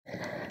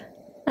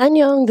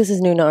Annyeong, this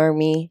is Nuna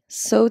Army.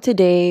 So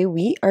today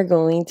we are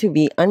going to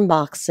be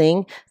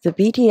unboxing the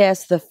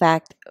BTS The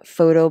Fact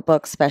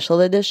Photobook Special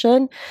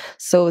Edition.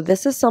 So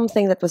this is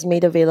something that was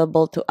made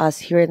available to us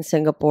here in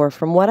Singapore.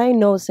 From what I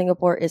know,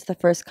 Singapore is the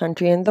first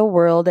country in the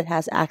world that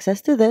has access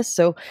to this.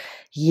 So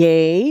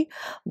yay!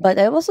 But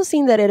I've also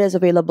seen that it is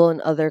available in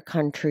other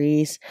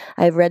countries.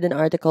 I've read an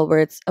article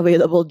where it's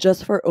available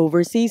just for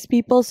overseas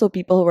people, so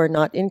people who are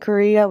not in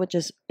Korea, which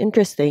is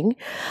interesting.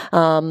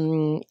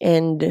 And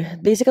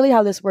basically,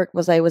 how this worked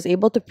was I was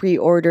able to pre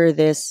order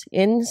this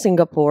in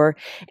Singapore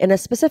in a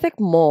specific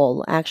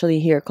mall, actually,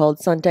 here called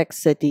Suntec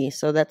City.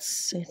 So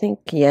that's, I think,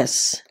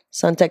 yes.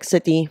 Suntec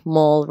City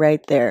Mall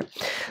right there.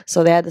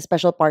 So they had a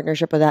special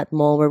partnership with that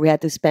mall where we had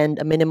to spend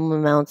a minimum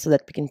amount so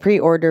that we can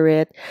pre-order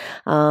it.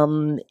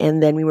 And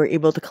then we were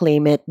able to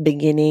claim it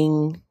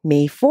beginning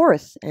May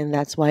 4th. And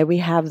that's why we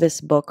have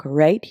this book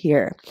right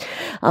here.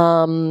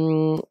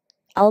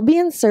 I'll be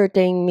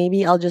inserting,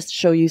 maybe I'll just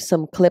show you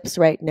some clips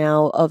right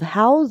now of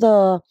how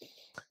the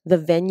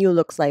venue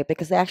looks like,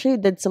 because they actually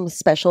did some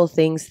special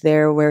things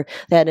there where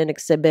they had an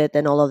exhibit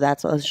and all of that.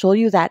 So I'll show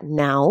you that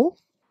now.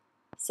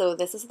 So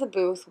this is the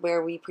booth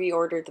where we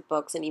pre-ordered the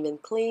books and even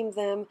claimed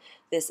them.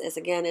 This is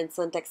again in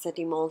Suntec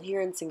City Mall here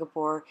in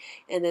Singapore.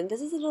 And then this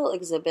is a little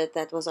exhibit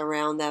that was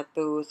around that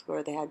booth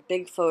where they had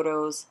big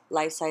photos,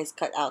 life-size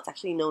cutouts.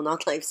 Actually, no,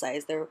 not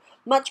life-size. They're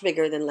much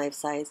bigger than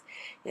life-size.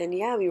 And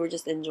yeah, we were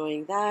just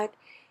enjoying that.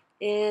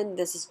 And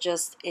this is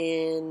just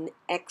an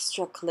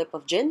extra clip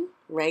of Jin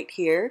right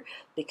here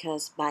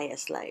because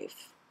bias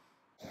life.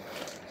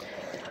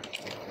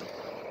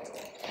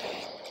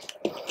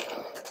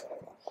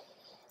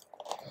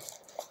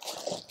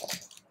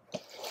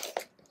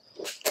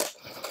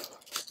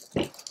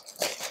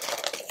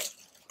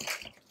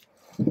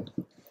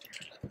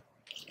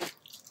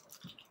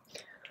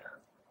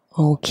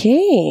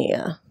 Okay.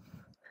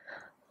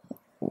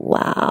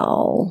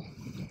 Wow.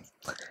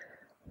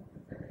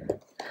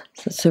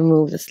 So let's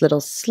remove this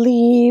little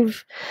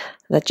sleeve.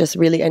 That just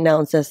really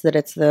announces that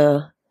it's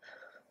the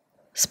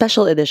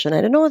special edition.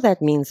 I don't know what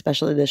that means,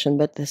 special edition,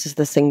 but this is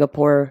the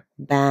Singapore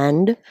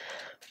band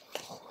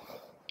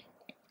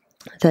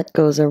that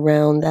goes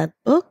around that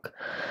book.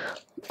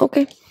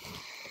 Okay.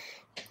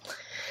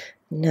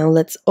 Now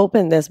let's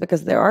open this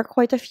because there are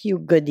quite a few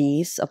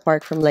goodies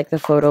apart from like the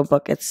photo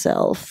book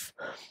itself.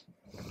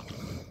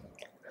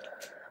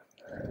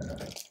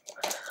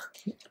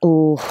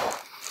 Oh,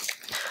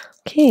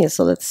 okay,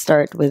 so let's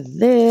start with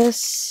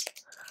this.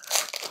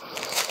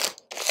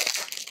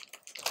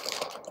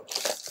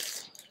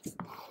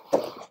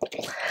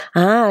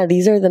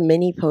 These are the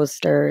mini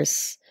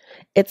posters.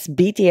 It's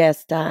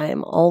BTS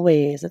time,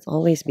 always. It's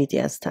always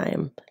BTS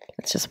time.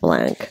 It's just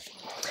blank.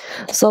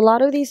 So a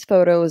lot of these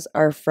photos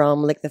are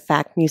from like the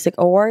Fact Music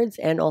Awards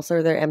and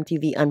also their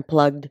MTV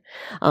Unplugged,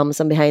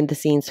 some behind the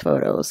scenes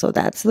photos. So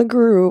that's the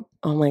group.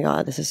 Oh my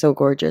god, this is so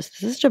gorgeous.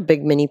 This is such a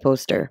big mini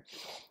poster.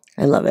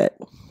 I love it.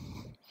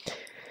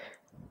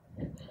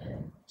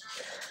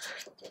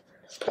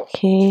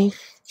 Okay.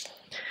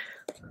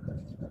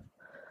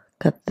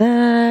 Got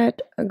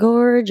that.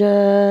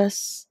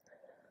 Gorgeous.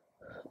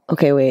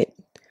 Okay, wait.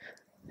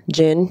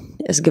 Jin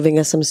is giving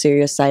us some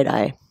serious side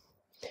eye.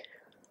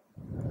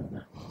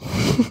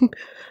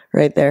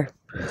 Right there.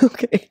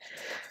 Okay.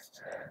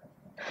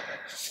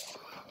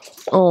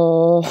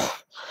 Oh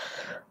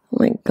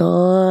my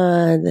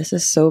god. This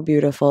is so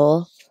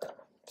beautiful.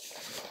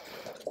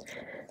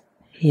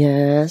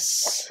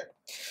 Yes.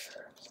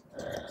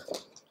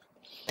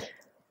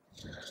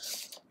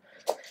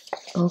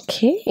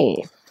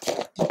 Okay.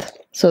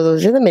 So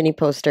those are the mini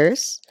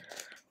posters.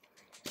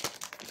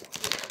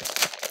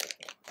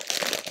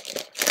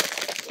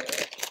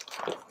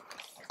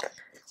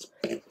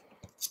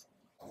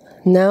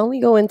 Now we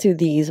go into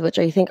these, which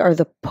I think are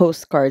the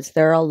postcards.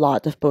 There are a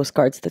lot of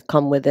postcards that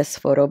come with this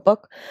photo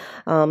book.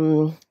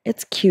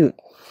 It's cute.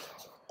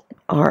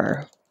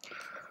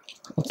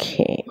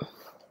 Okay.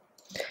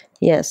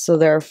 Yes, so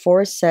there are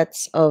 4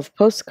 sets of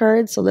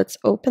postcards. So let's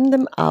open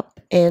them up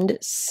and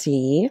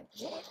see.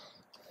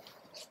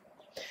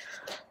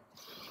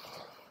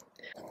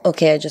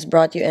 Okay, I just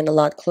brought you in a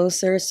lot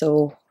closer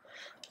so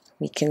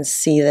we can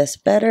see this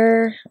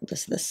better. How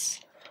does this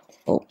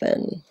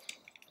open?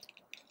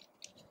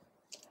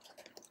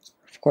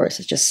 Of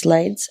course, it just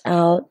slides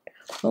out.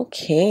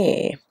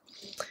 Okay.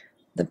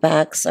 The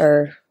backs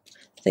are,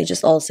 they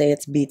just all say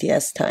it's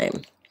BTS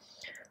time.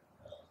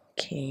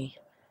 Okay.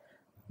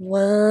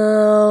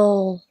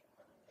 Wow.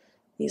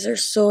 These are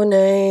so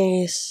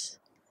nice.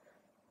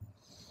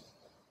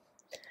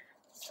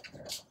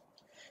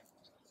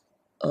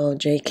 Oh,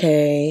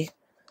 JK,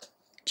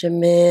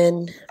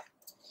 Jimin,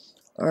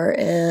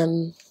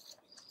 RM,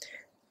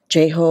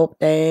 J-Hope,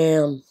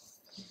 damn.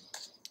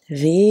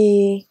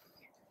 V,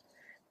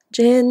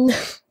 Jin,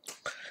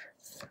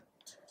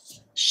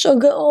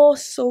 Sugar, oh,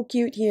 so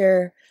cute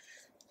here.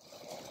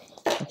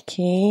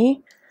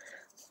 Okay.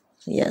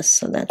 Yes,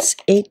 so that's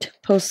 8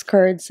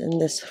 postcards in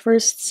this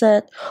first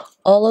set.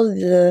 All of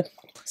the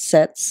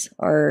sets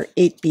are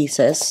 8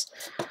 pieces.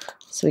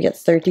 So we get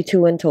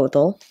 32 in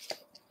total.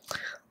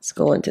 Let's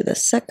go on to the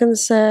second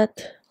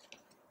set.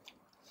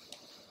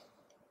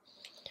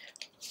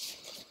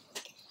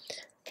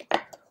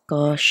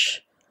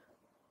 Gosh.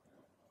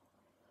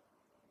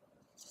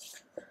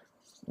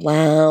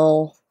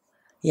 Wow.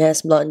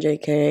 Yes, Blonde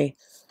JK.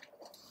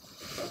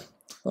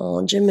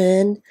 Oh,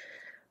 Jimin.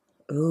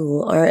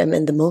 Ooh, RM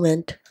in the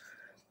moment.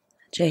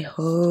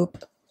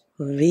 J-Hope.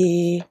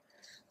 V.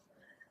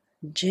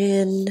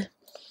 Jin.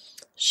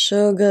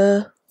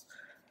 Sugar.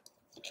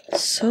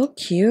 So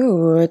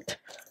cute.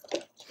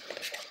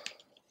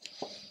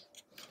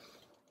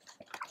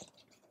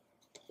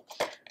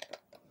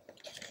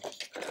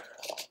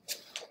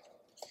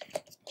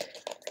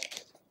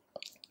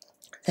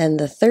 And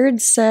the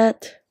third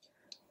set.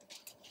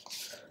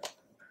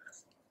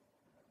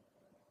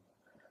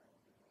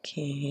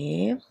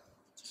 Okay.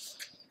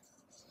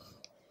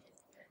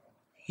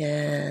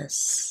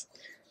 Yes.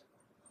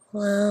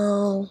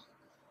 Wow.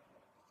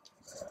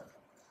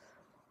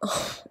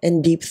 Oh,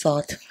 and deep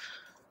thought.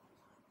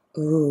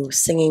 Ooh,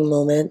 singing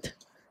moment.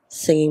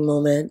 Singing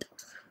moment.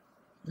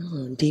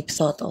 Oh, deep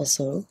thought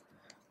also.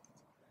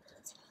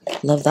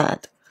 Love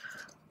that.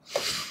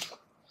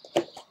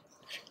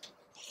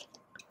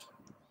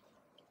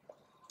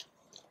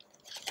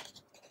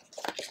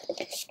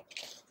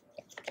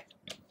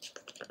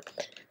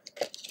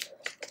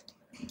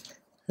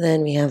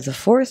 Then we have the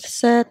fourth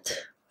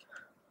set.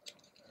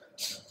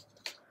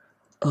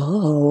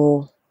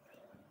 Oh.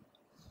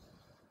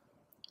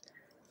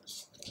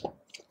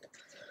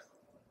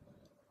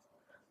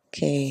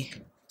 Okay.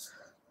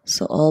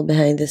 So all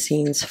behind the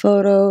scenes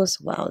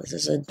photos. Wow, this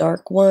is a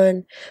dark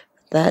one.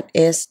 That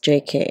is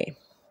JK.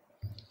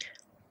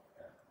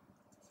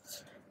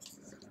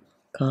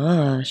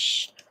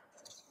 Gosh.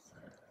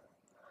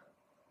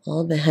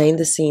 All behind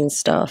the scenes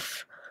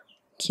stuff.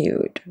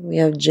 Cute. We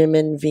have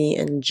Jimin, V,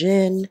 and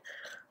Jin.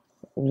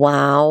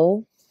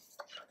 Wow.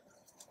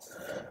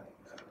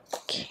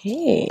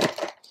 Okay.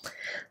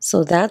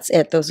 So that's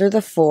it. Those are the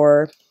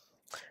 4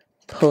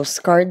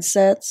 postcard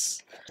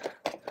sets.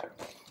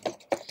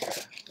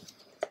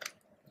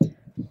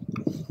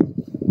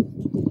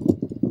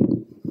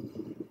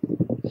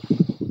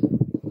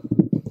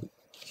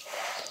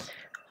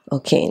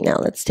 Okay, now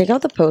let's take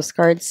out the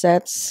postcard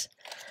sets,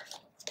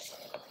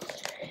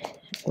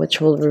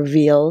 which will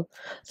reveal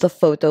the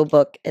photo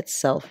book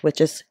itself, which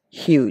is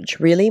huge,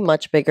 really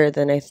much bigger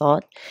than I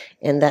thought.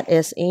 And that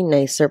is a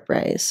nice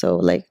surprise. So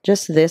like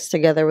just this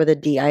together with the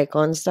D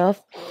icon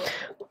stuff,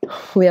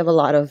 we have a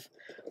lot of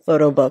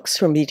photo books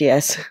from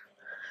BTS.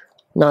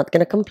 Not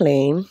gonna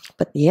complain,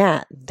 but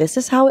yeah, this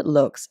is how it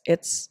looks.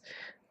 It's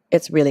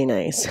really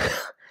nice.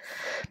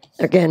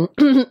 Again,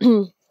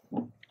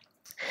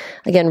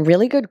 again,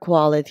 really good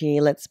quality.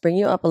 Let's bring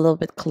you up a little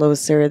bit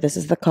closer. This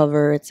is the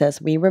cover. It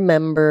says, "We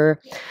remember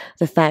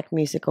the Fact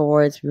Music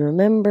Awards. We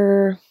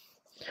remember."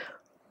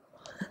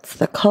 That's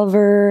the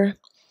cover.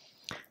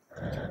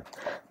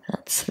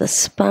 That's the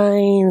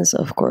spines.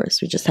 Of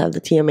course, we just have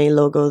the TMA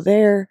logo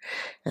there.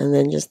 And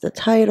then just the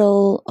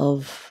title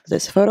of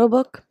this photo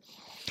book.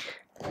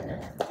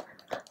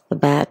 The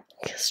back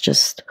is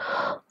just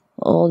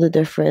all the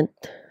different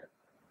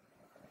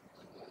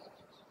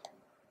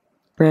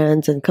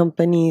brands and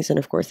companies, and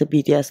of course the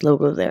BTS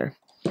logo there.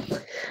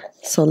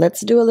 So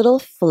let's do a little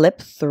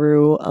flip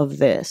through of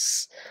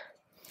this.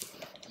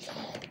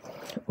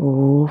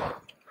 Ooh.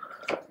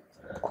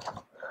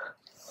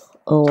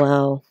 Oh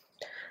wow.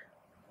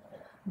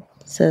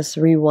 It says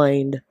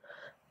rewind.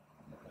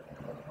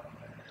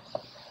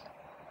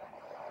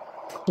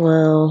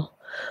 Wow.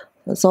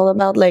 It's all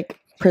about like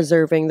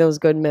preserving those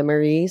good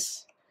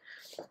memories.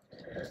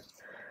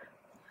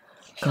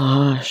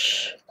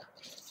 Gosh.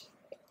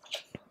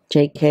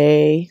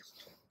 JK.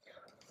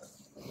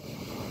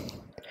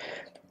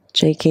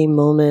 JK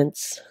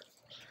moments.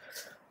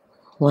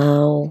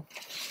 Wow.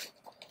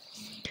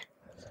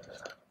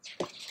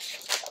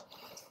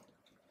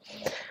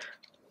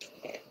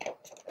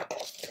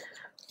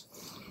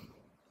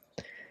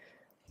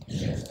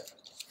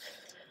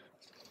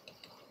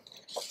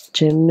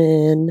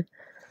 Jimin.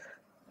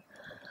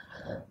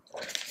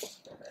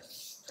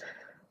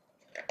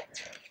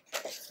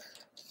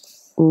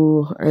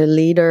 Ooh, our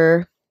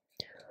leader.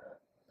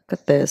 Look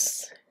at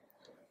this.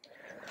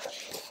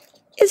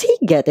 Is he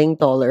getting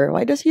taller?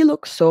 Why does he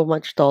look so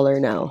much taller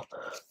now?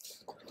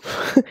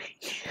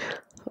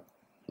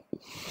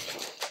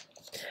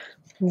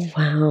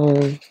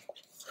 Wow.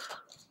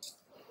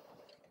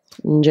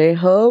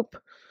 J-Hope.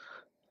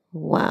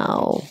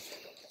 Wow.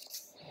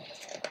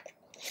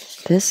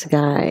 This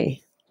guy.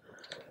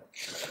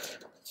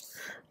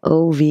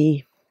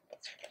 OV.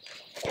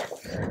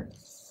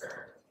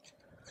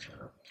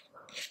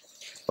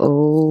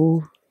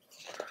 Oh.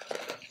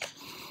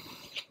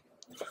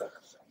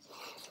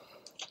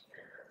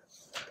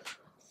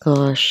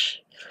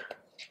 Gosh.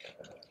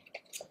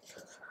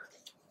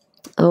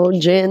 Oh,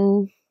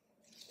 Jin.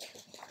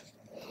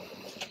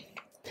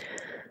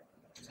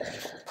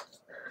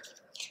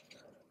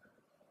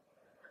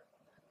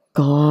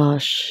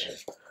 Gosh.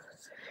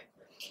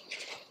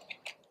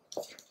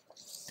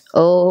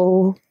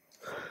 Oh.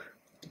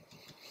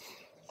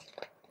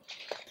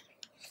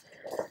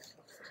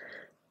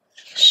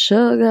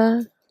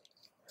 Sugar.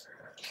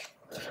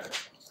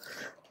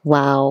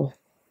 Wow.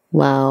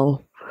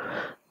 Wow.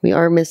 We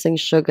are missing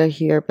Sugar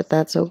here, but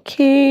that's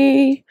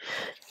okay.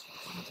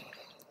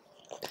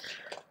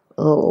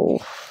 Oh.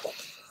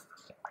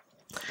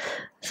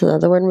 So the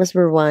other one was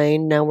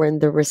Rewind. Now we're in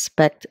the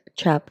Respect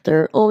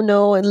chapter. Oh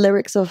no, and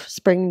lyrics of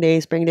Spring Day.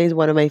 Spring Day is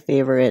one of my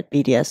favorite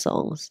BTS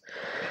songs.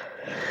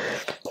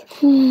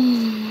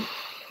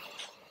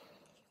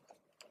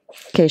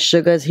 Okay,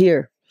 Sugar's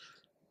here.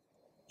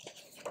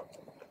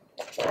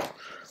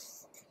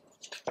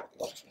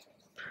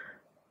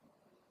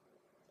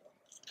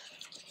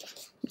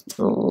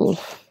 Oh.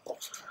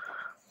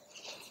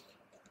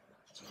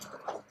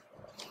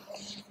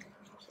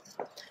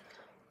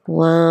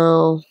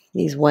 Wow,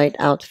 these white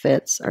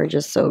outfits are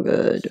just so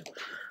good.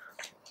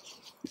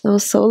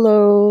 Those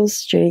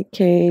solos,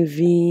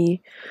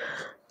 JKV.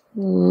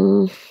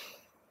 They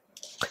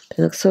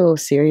look so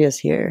serious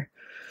here.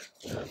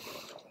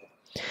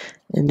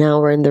 And now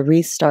we're in the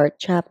Restart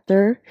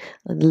chapter.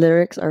 The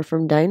lyrics are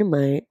from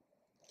Dynamite.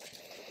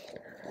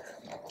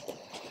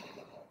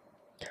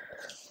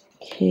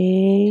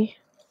 Okay.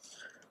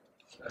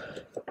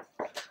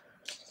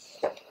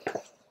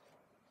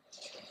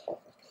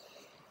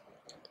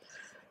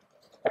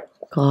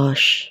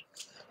 Gosh.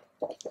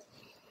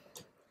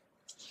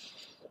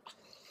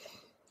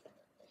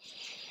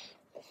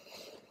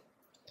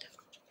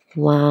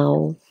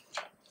 Wow.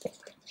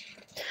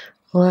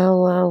 Wow,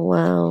 wow,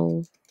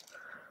 wow.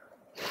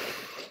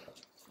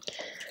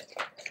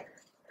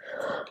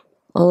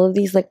 All of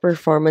these like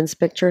performance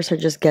pictures are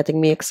just getting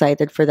me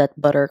excited for that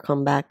Butter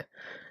comeback.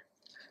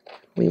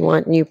 We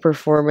want new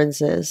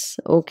performances.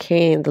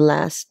 Okay, the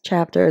last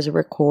chapter is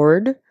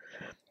Record.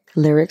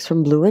 Lyrics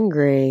from Blue and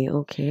Gray.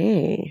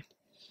 Okay.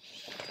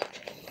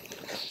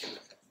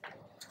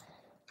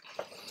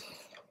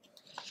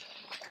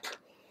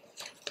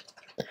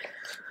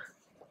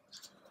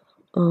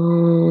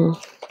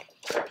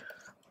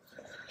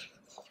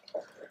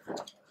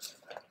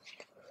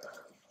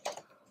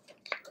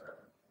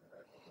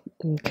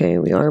 Okay,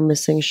 we are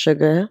missing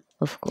Sugar,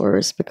 of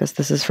course, because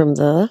this is from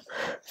the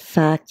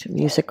Fact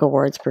Music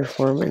Awards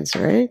performance,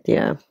 right?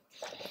 Yeah.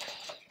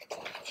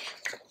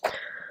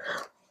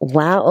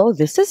 Wow, oh,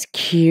 this is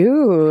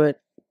cute.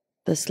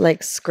 This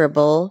like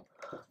scribble,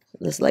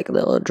 this like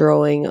little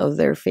drawing of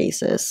their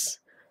faces.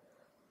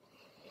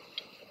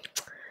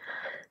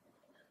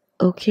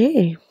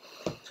 Okay.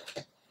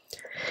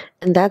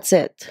 And that's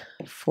it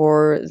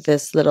for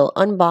this little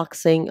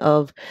unboxing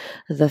of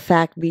the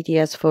Fact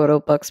BTS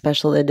Photobook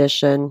Special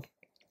Edition.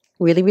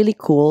 Really, really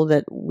cool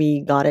that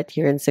we got it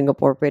here in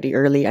Singapore pretty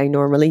early. I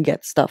normally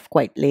get stuff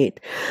quite late.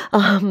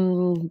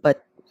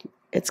 But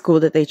it's cool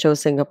that they chose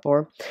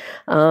Singapore.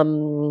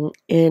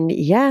 And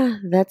yeah,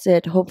 that's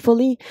it.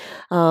 Hopefully,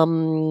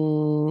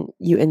 you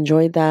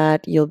enjoyed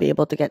that. You'll be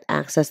able to get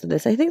access to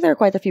this. I think there are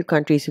quite a few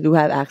countries who do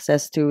have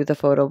access to the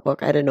photo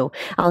book. I don't know.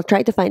 I'll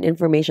try to find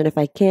information if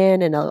I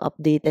can, and I'll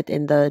update it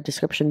in the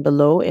description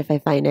below if I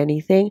find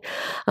anything.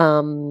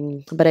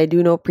 But I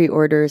do know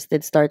pre-orders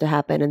did start to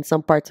happen in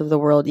some parts of the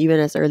world, even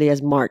as early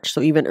as March.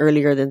 So even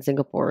earlier than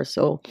Singapore.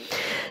 So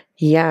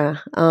yeah.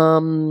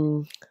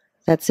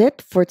 That's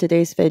it for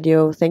today's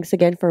video. Thanks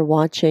again for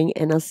watching,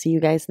 and I'll see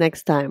you guys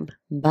next time.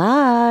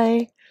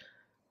 Bye!